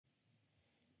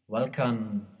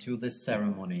Welcome to this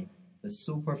ceremony, the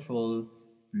super full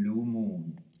blue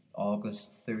moon,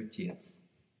 August 30th,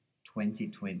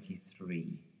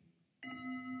 2023.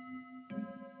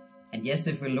 And yes,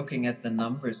 if we're looking at the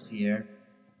numbers here,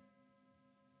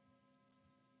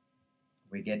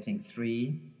 we're getting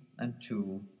 3 and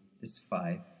 2 is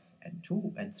 5, and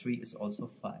 2 and 3 is also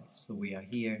 5. So we are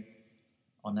here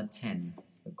on a 10,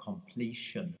 the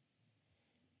completion.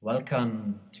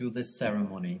 Welcome to this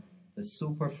ceremony, the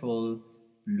super full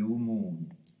blue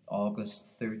moon,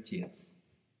 August 30th,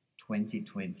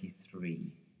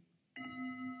 2023.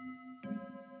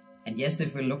 And yes,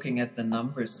 if we're looking at the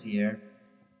numbers here,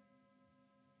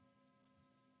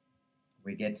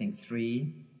 we're getting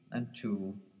 3 and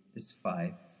 2 is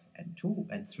 5, and 2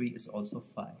 and 3 is also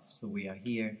 5. So we are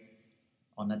here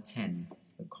on a 10,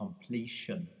 the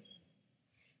completion.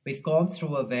 We've gone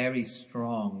through a very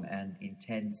strong and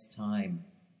intense time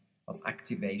of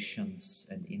activations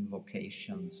and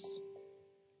invocations,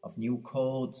 of new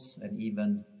codes, and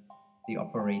even the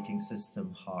operating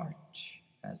system heart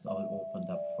has all opened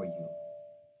up for you.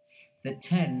 The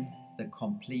 10, the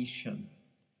completion,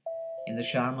 in the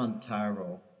Shaman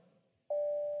tarot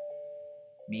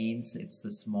means it's the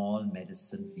small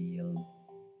medicine wheel.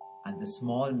 And the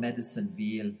small medicine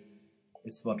wheel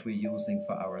is what we're using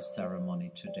for our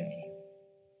ceremony today.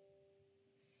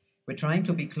 We're trying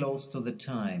to be close to the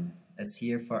time, as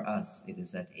here for us it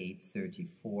is at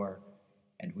 8:34,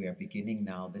 and we are beginning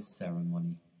now this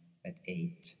ceremony at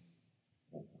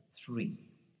 8:03.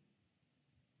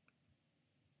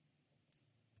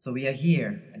 So we are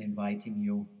here and inviting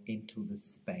you into the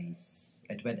space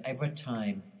at whatever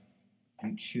time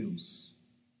you choose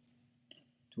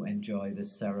to enjoy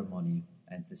this ceremony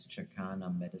and this Chakana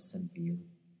medicine wheel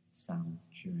sound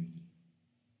journey.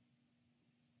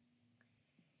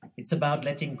 It's about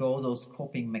letting go those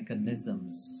coping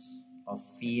mechanisms of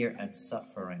fear and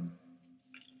suffering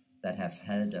that have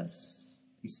held us,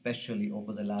 especially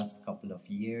over the last couple of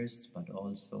years, but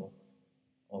also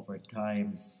over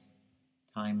timelines,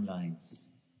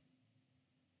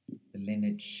 the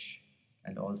lineage,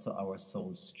 and also our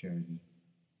soul's journey.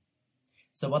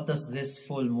 So what does this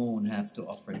full moon have to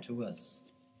offer to us?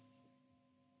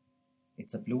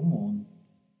 It's a blue moon,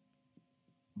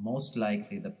 most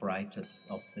likely the brightest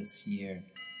of this year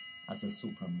as a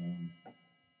supermoon.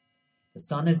 The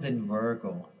sun is in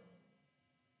Virgo.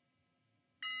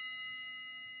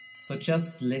 So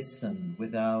just listen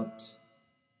without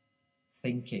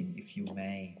thinking, if you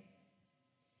may,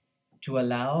 to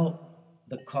allow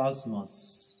the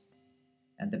cosmos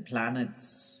and the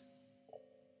planets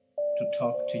to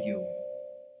talk to you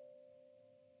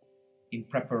in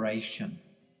preparation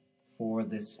for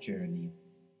this journey.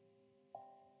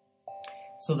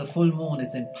 So the full moon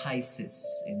is in Pisces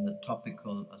in the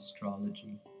topical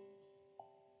astrology.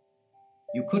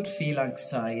 You could feel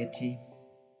anxiety,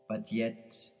 but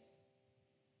yet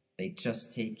they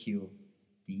just take you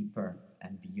deeper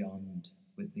and beyond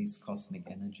with these cosmic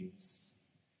energies.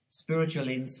 Spiritual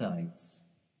insights,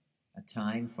 a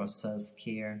time for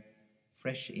self-care,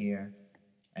 fresh air,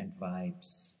 and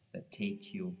vibes that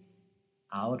take you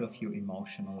out of your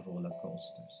emotional roller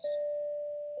coasters.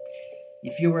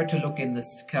 If you were to look in the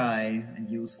sky and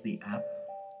use the app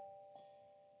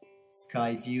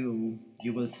Sky View,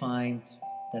 you will find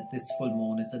that this full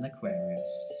moon is in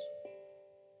Aquarius.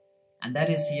 And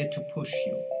that is here to push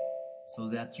you so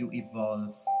that you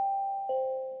evolve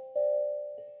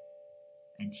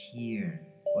and hear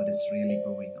what is really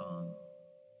going on.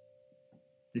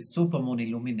 This supermoon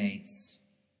illuminates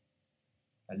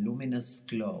a luminous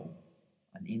glow,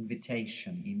 an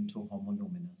invitation into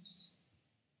homoluminous.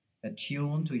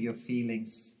 Attune to your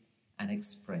feelings and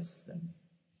express them.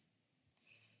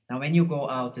 Now when you go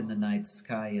out in the night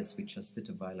sky, as we just did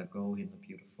a while ago in the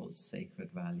beautiful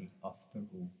sacred valley of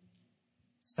Peru,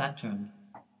 Saturn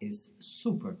is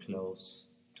super close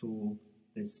to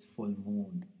this full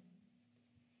moon.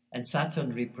 And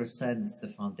Saturn represents the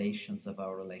foundations of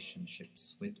our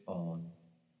relationships with all.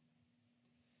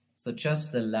 So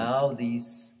just allow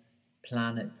these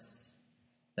planets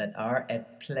that are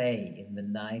at play in the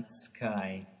night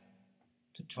sky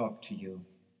to talk to you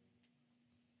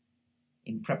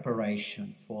in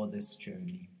preparation for this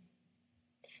journey.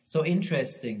 So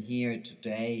interesting here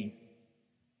today,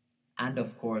 and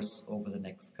of course over the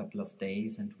next couple of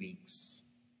days and weeks,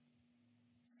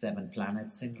 7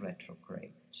 planets in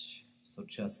retrograde. So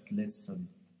just listen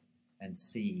and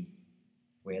see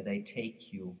where they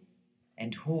take you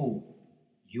and who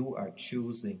you are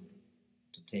choosing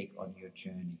to take on your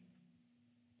journey.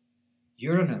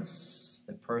 Uranus,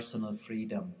 the personal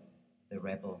freedom, the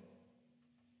rebel.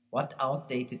 What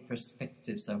outdated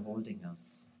perspectives are holding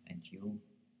us?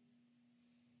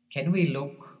 Can we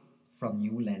look from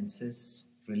new lenses,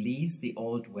 release the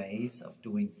old ways of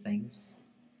doing things,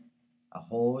 a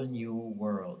whole new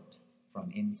world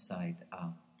from inside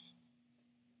out?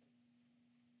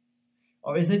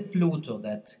 Or is it Pluto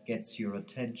that gets your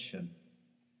attention,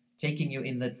 taking you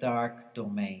in the dark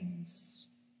domains,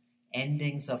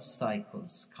 endings of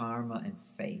cycles, karma and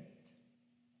fate,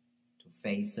 to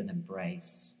face and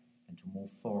embrace and to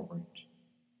move forward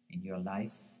in your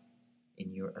life,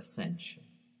 in your ascension?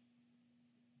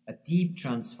 A deep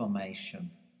transformation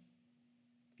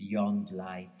beyond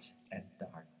light and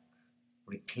dark,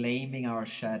 reclaiming our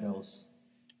shadows,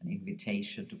 an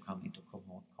invitation to come into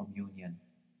communion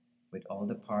with all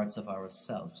the parts of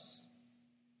ourselves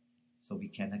so we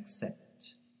can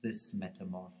accept this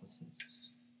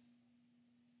metamorphosis.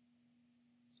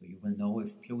 So you will know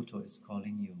if Pluto is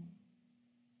calling you.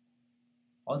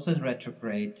 Also in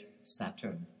retrograde,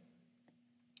 Saturn.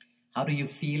 How do you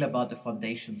feel about the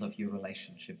foundations of your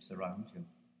relationships around you?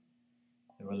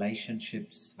 The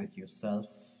relationships with yourself,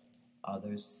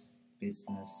 others,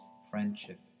 business,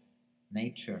 friendship,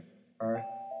 nature, earth,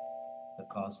 the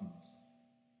cosmos.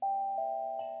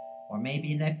 Or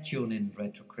maybe Neptune in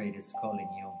retrograde is calling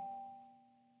you,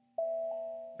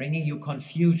 bringing you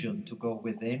confusion to go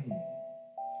within,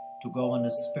 to go on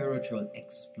a spiritual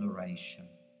exploration.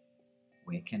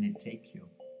 Where can it take you?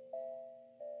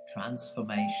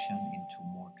 Transformation into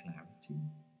more clarity.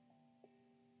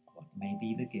 What may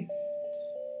be the gift?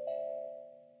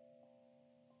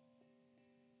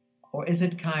 Or is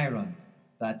it Chiron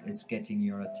that is getting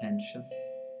your attention,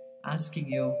 asking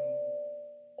you,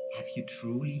 have you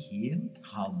truly healed?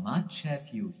 How much have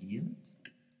you healed?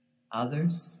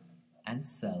 Others and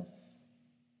self.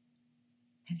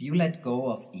 Have you let go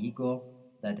of ego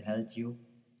that held you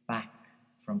back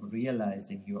from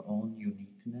realizing your own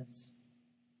uniqueness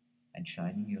and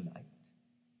shining your light?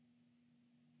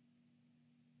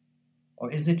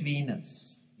 Or is it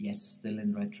Venus, yes, still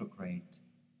in retrograde?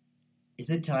 Is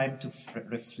it time to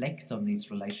reflect on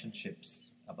these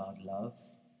relationships about love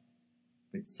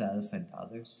with self and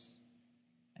others,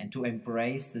 and to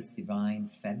embrace this divine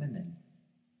feminine,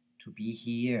 to be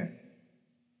here,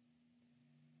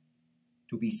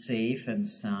 to be safe and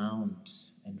sound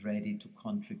and ready to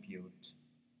contribute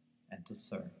and to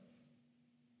serve?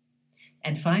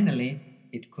 And finally,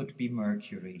 it could be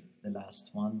Mercury, the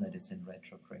last one that is in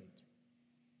retrograde,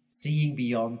 seeing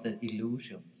beyond the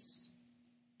illusions,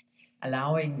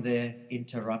 allowing the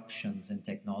interruptions in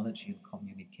technology and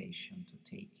communication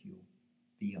to take you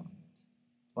beyond.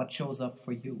 What shows up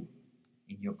for you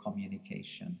in your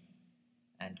communication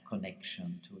and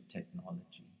connection to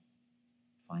technology?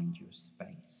 Find your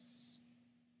space.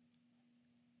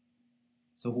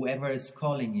 So whoever is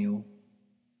calling you,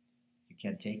 you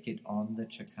can take it on the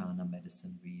Chakana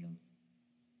medicine wheel.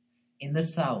 In the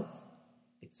south,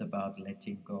 it's about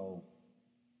letting go.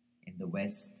 In the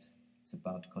west, it's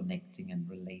about connecting and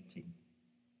relating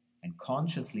and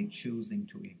consciously choosing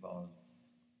to evolve.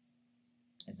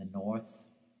 In the north,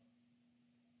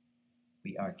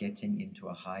 we are getting into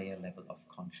a higher level of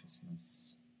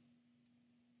consciousness.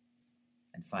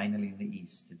 And finally, in the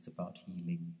east, it's about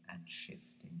healing and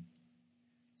shifting,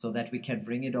 so that we can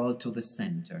bring it all to the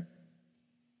center.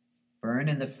 Burn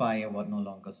in the fire what no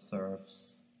longer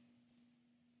serves,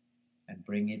 and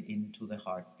bring it into the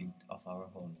heartbeat of our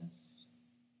wholeness.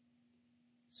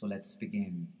 So let's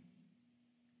begin.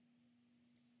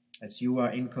 As you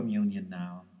are in communion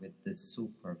now with this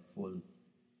super full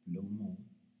blue moon,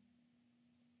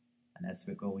 and as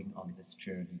we're going on this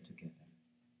journey together.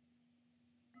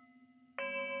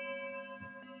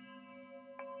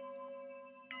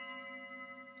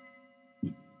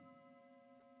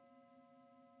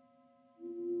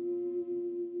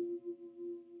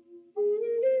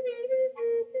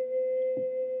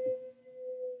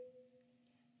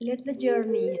 Let the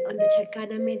journey on the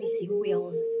Chakana medicine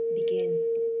wheel begin.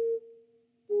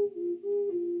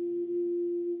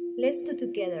 Let's do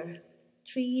together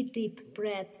 3 deep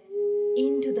breaths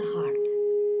into the heart.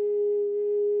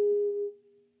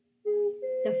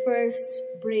 The first,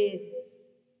 breathe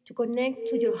to connect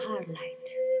to your heart light.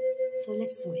 So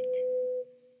let's do it.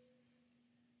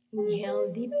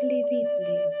 Inhale deeply,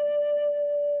 deeply.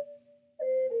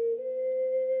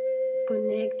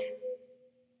 Connect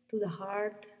to the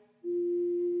heart.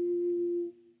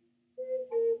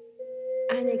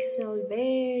 And exhale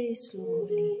very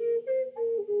slowly.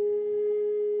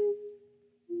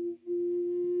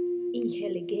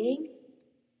 Inhale again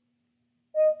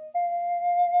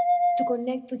to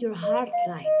connect to your heart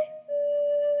light.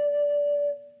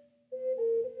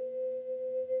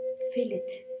 Feel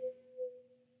it.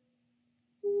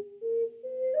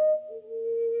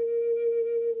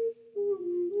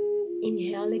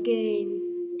 Inhale again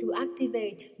to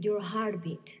activate your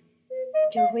heartbeat,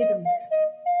 your rhythms.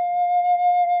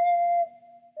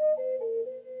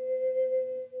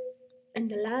 And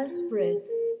the last breath,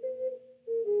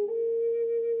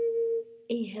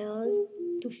 inhale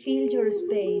to fill your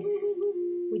space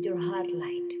with your heart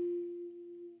light.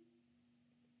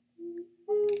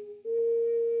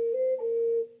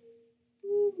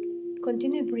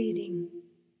 Continue breathing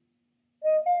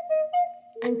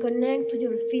and connect to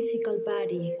your physical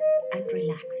body and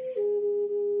relax.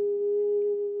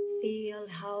 Feel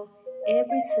how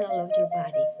every cell of your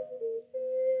body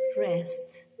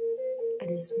rests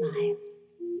and smile.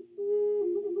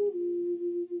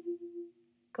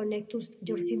 Connect to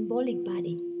your symbolic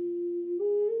body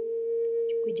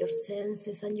with your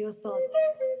senses and your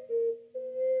thoughts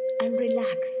and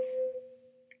relax.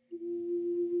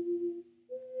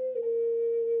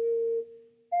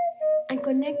 And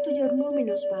connect to your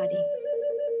luminous body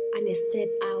and step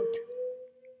out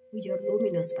with your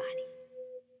luminous body.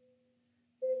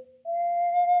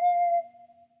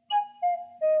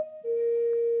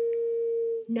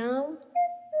 Now,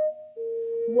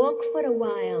 walk for a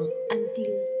while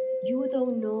until you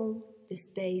don't know the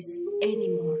space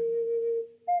anymore.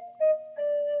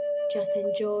 Just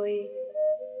enjoy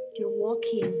your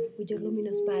walking with your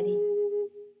luminous body,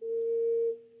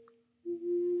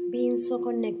 being so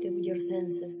connected with your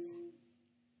senses.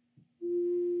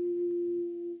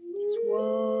 Just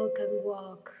walk and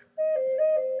walk.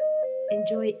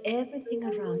 Enjoy everything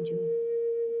around you.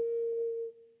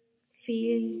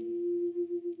 Feel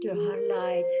your heart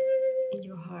light in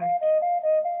your heart.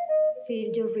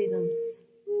 Feel your rhythms.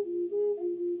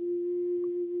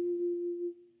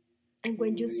 And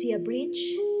when you see a bridge,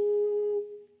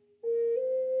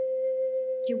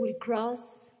 you will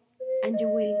cross and you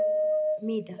will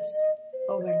meet us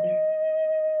over there.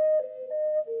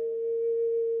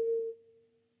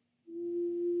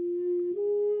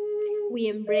 We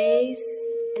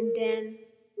embrace and then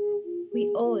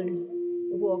we all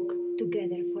walk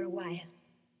together for a while.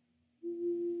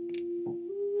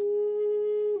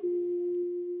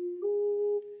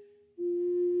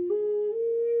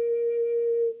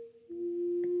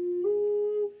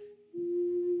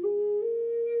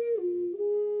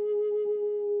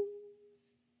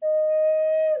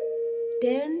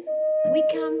 Then we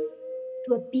come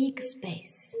to a big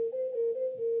space.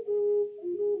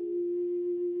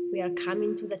 We are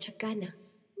coming to the Chakana.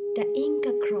 The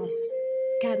Inca cross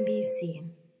can be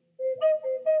seen.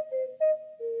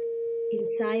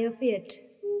 Inside of it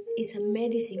is a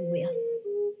medicine wheel.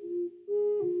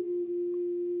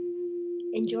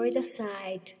 Enjoy the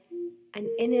sight and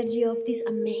energy of this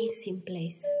amazing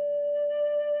place.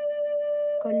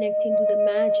 Connecting to the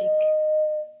magic,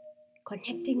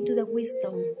 connecting to the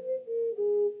wisdom,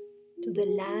 to the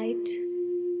light,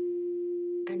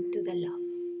 and to the love.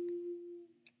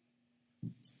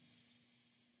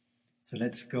 So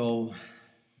let's go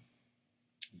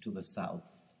to the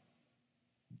south,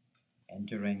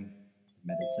 entering the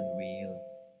medicine wheel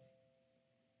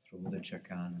through the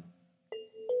Chakana.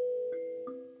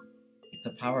 It's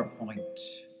a power point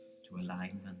to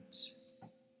alignment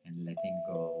and letting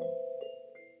go.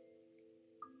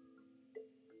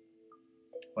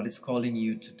 What is calling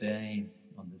you today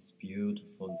on this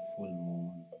beautiful full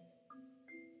moon?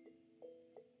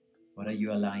 What are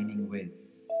you aligning with?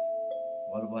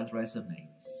 What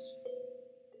resonates?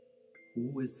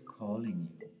 Who is calling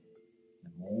you? The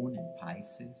moon in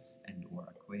Pisces and or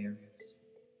Aquarius?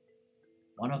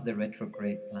 One of the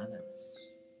retrograde planets?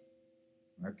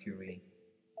 Mercury,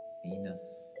 Venus,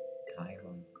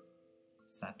 Chiron,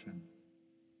 Saturn,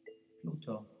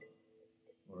 Pluto,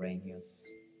 Uranus,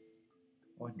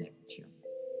 or Neptune.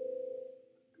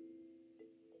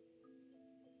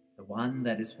 The one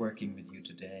that is working with you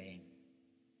today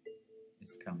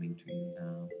is coming to you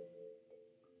now.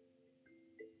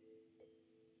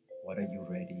 What are you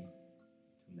ready to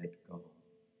let go?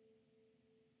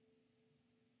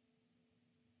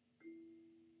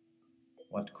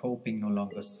 What coping no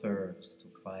longer serves to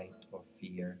fight or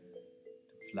fear,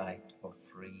 to flight or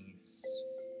freeze,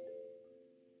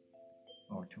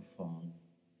 or to fall?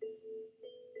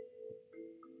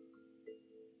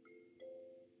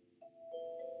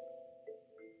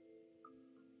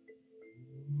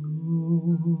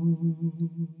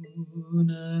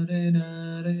 Nare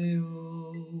nare o,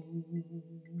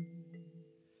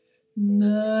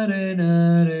 nare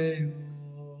nare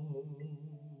o,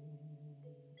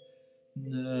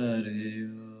 nare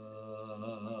o,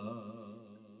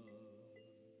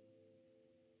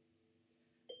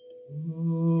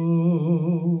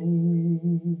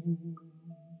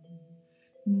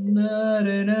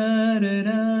 nare nare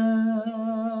na.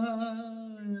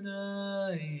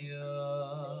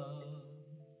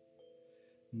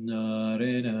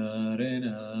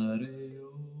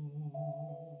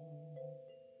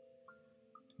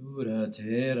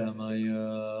 Puratera Maya.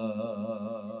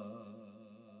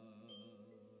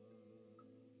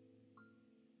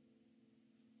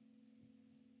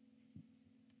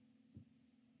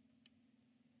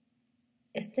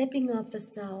 Stepping off the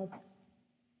south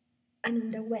and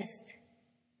in the west,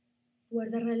 where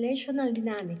the relational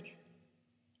dynamic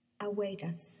awaits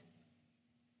us.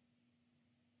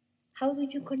 How do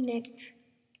you connect?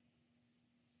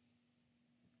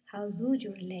 How do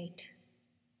you relate?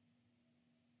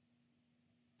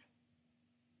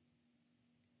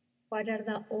 What are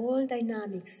the old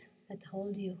dynamics that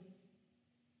hold you?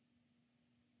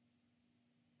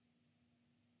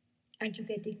 Are you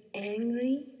getting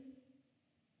angry?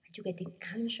 Are you getting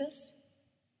anxious?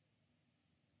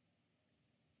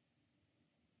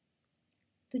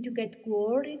 Do you get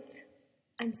worried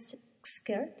and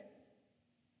scared?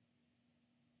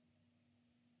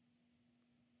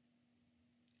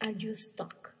 Are you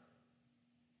stuck?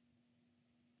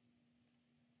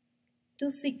 To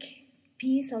seek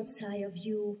peace outside of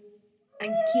you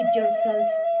and keep yourself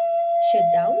shut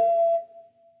down?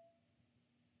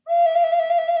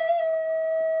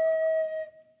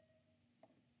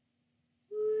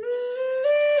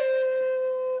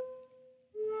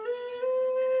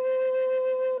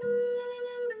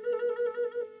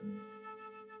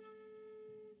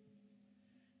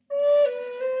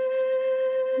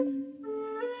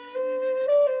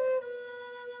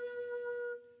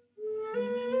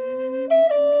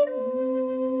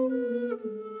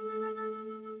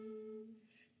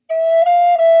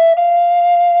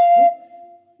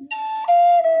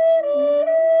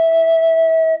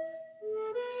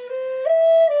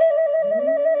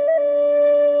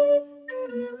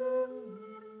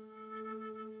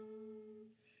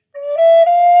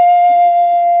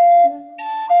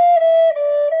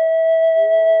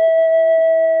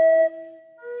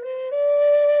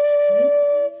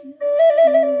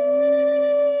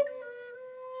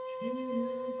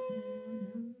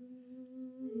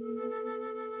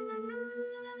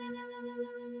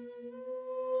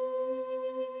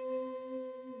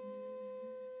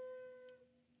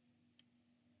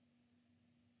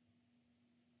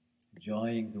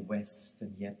 Enjoying the west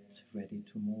and yet ready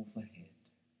to move ahead.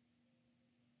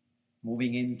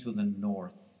 Moving into the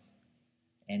north,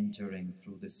 entering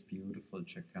through this beautiful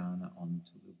Chakana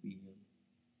onto the wheel,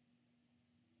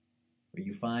 where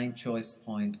you find choice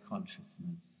point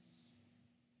consciousness,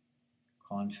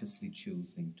 consciously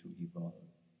choosing to evolve.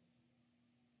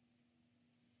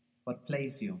 What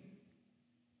plays you?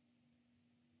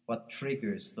 What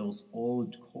triggers those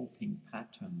old coping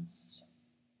patterns?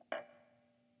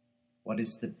 What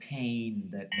is the pain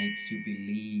that makes you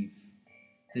believe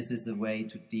this is the way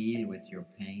to deal with your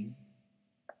pain?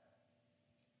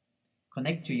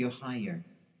 Connect to your higher,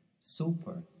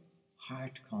 super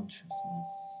heart consciousness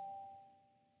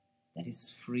that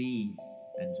is free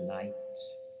and light,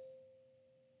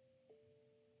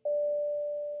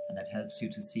 and that helps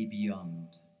you to see beyond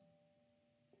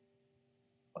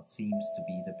what seems to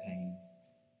be the pain.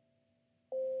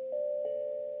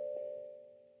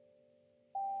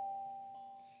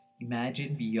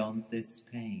 Imagine beyond this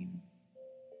pain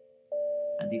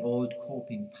and the old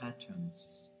coping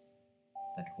patterns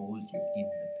that hold you in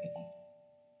the pain.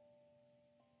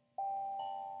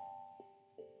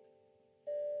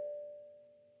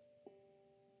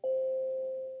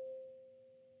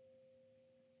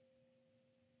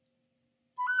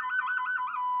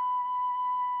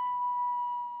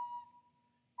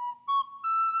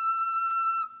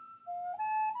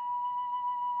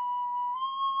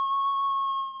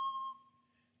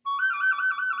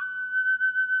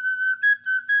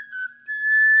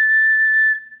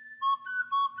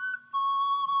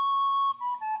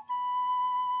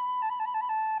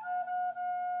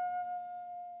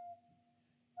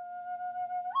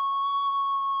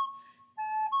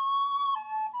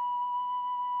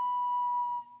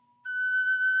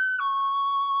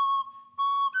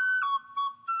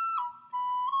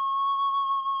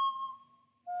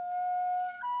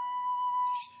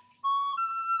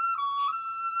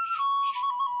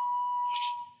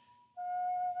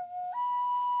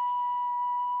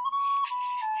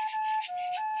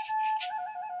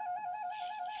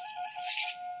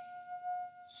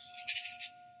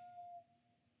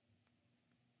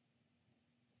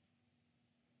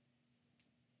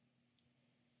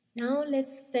 Now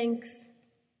let's thanks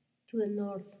to the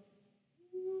north.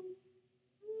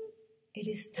 It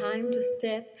is time to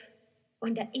step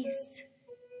on the east.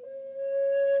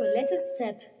 So let's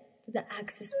step to the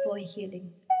access point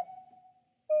healing.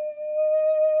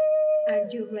 Are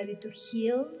you ready to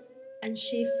heal and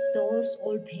shift those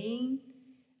old pain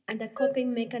and the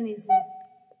coping mechanisms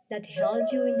that held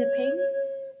you in the pain?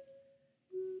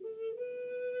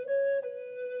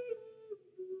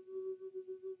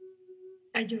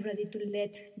 Are you ready to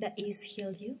let the ease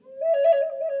heal you?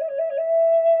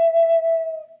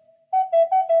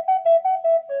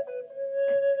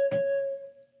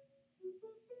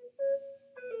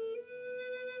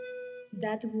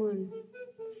 That wound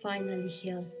finally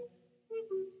healed,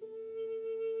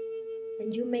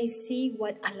 and you may see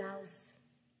what allows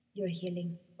your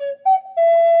healing.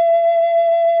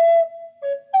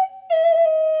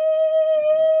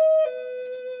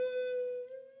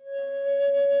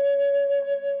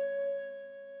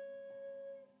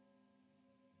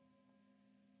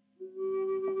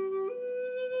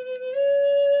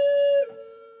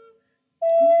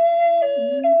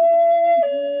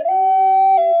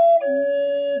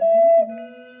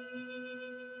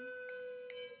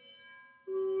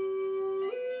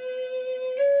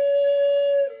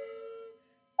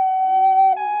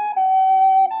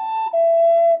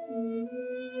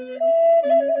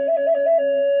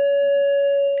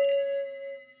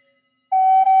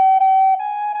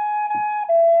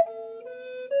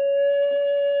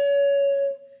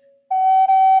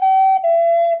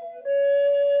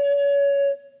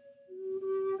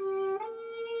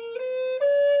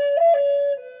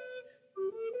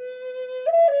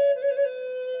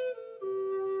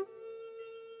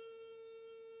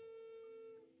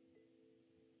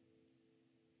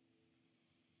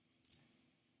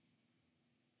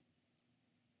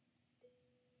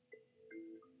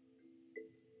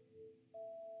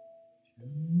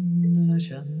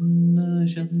 Shanna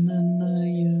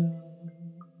Shannaya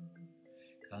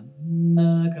Kanna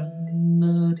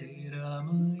Kanna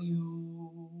Teramayo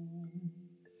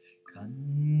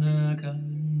Kanna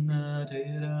Kanna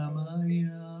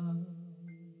Teramaya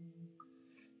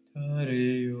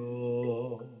Tareyo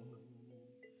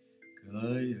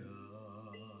Kaya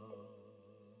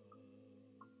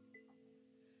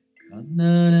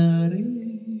Kannanare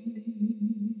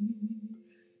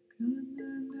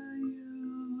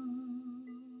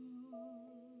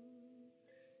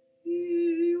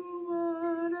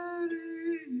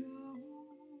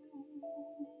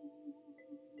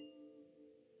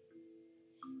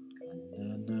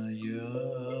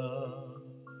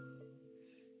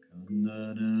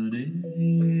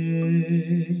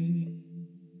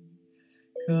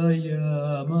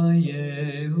Kaya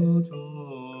maye hoto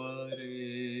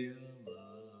areyama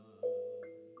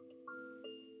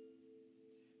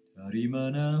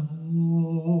Tarimanahu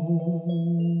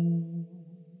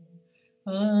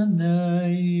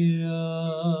anaya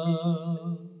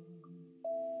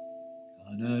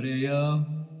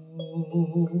Kanareyahu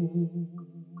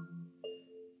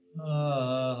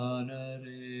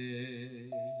anare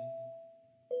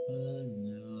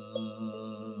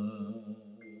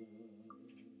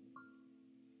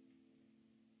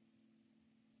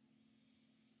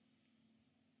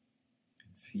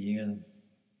Feel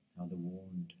how the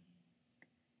wound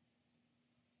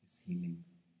is healing.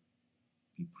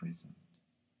 Be present.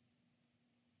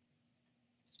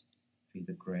 Feel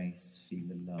the grace, feel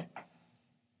the love.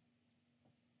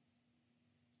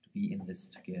 To be in this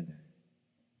together.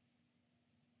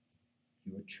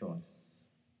 Your choice,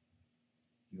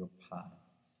 your path,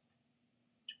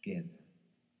 together.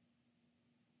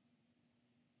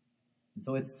 And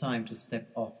so it's time to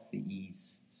step off the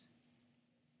east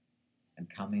and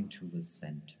come into the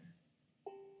center.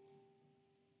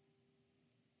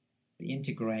 The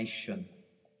integration,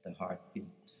 the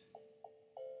heartbeat,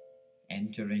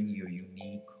 entering your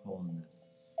unique wholeness.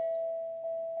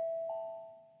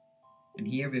 And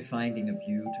here we're finding a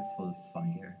beautiful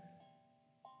fire,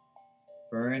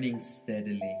 burning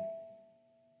steadily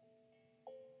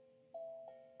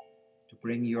to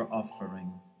bring your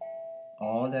offering,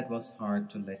 all that was hard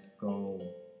to let go,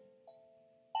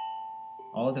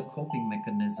 all the coping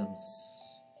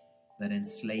mechanisms that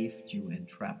enslaved you,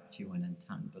 entrapped you, and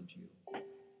entangled you.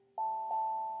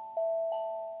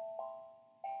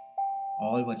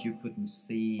 All what you couldn't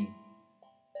see,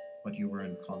 what you were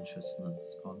in conscious of.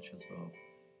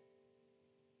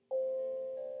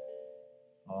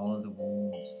 All the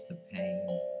wounds, the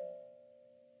pain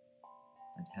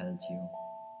that held you.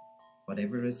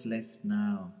 Whatever is left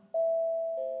now,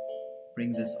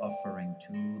 bring this offering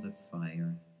to the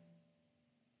fire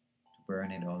to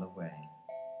burn it all away.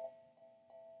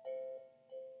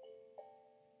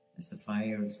 As the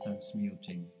fire is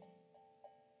transmuting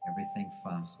everything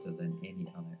faster than any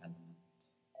other element,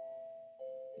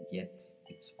 and yet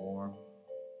it's warm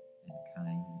and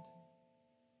kind.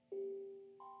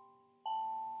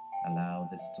 Allow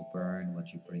this to burn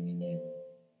what you're bringing in,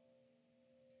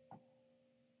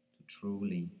 to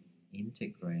truly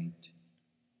integrate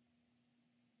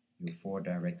your 4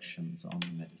 directions on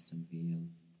the medicine wheel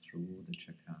through the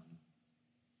Chakana.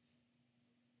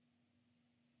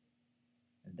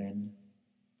 then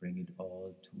bring it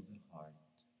all to the heart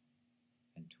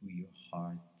and to your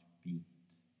heartbeat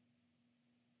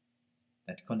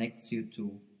that connects you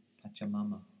to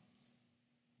Pachamama,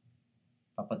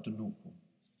 Papatunuku,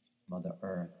 Mother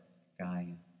Earth,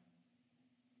 Gaia,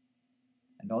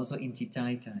 and also Inti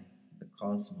Taitai, the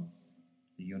cosmos,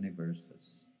 the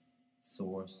universes,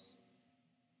 source,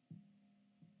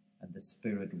 and the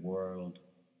spirit world.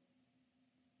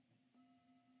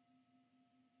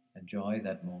 Enjoy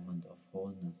that moment of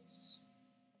wholeness,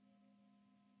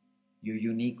 your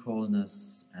unique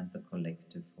wholeness and the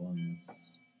collective wholeness.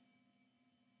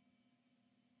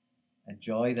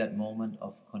 Enjoy that moment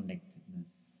of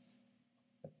connectedness,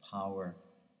 the power,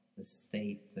 the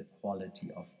state, the quality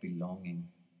of belonging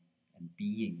and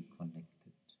being connected.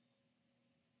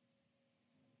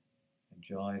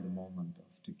 Enjoy the moment of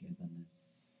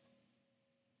togetherness.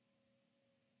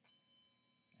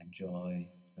 Enjoy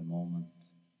the moment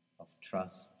of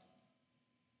trust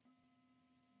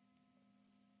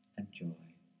and joy.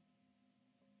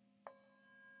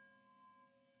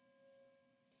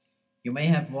 You may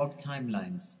have walked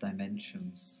timelines,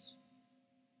 dimensions.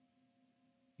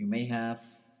 You may have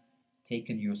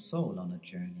taken your soul on a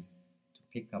journey to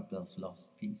pick up those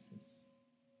lost pieces.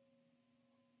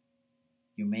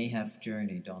 You may have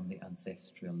journeyed on the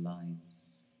ancestral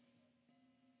lines.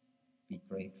 Be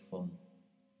grateful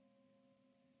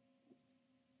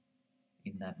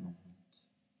in that moment.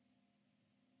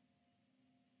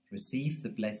 Receive the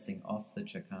blessing of the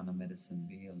Chakana medicine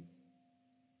wheel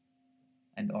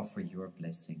and offer your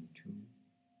blessing too.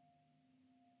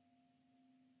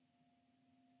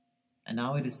 And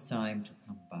now it is time to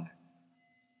come back.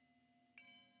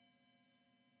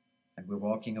 And we're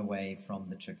walking away from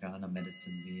the Chakana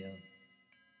medicine wheel.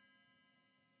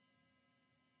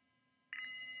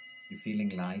 You're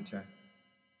feeling lighter.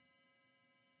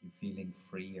 You're feeling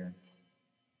freer.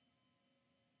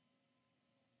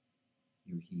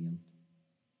 You're healed.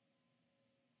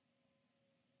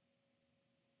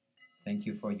 Thank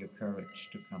you for your courage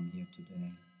to come here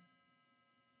today.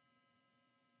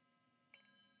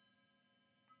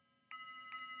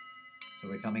 So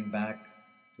we're coming back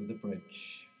to the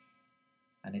bridge,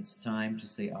 and it's time to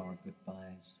say our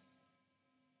goodbyes.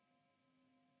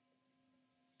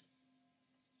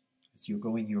 As you're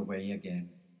going your way again,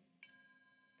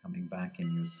 coming back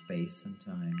in your space and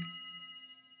time,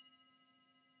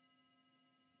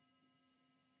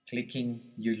 clicking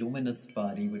your luminous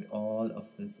body with all of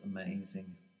this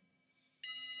amazing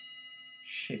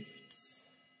shifts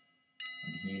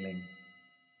and healing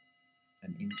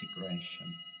and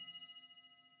integration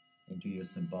into your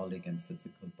symbolic and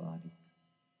physical body,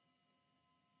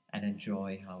 and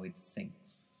enjoy how it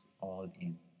sinks all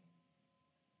in.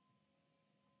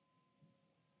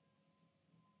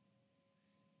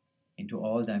 Into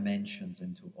all dimensions,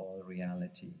 into all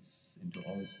realities, into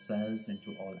all cells,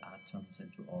 into all atoms,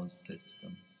 into all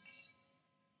systems.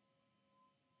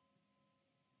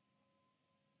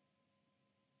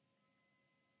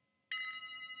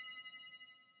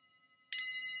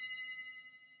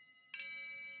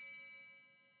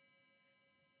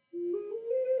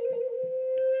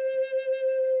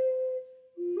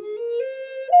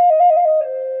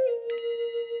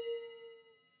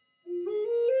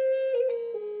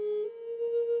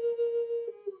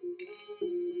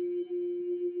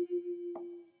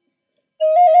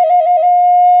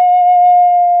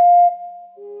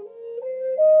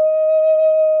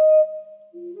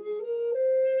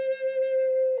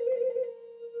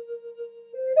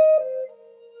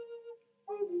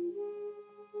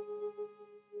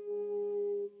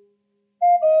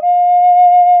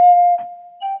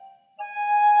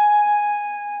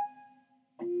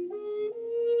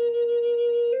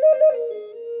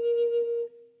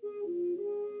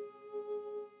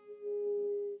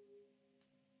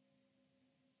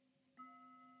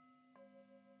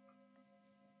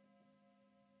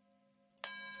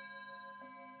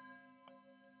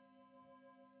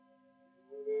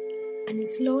 And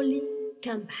slowly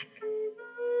come back.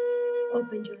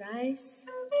 Open your eyes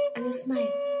and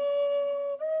smile.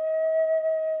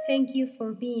 Thank you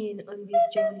for being on this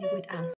journey with us.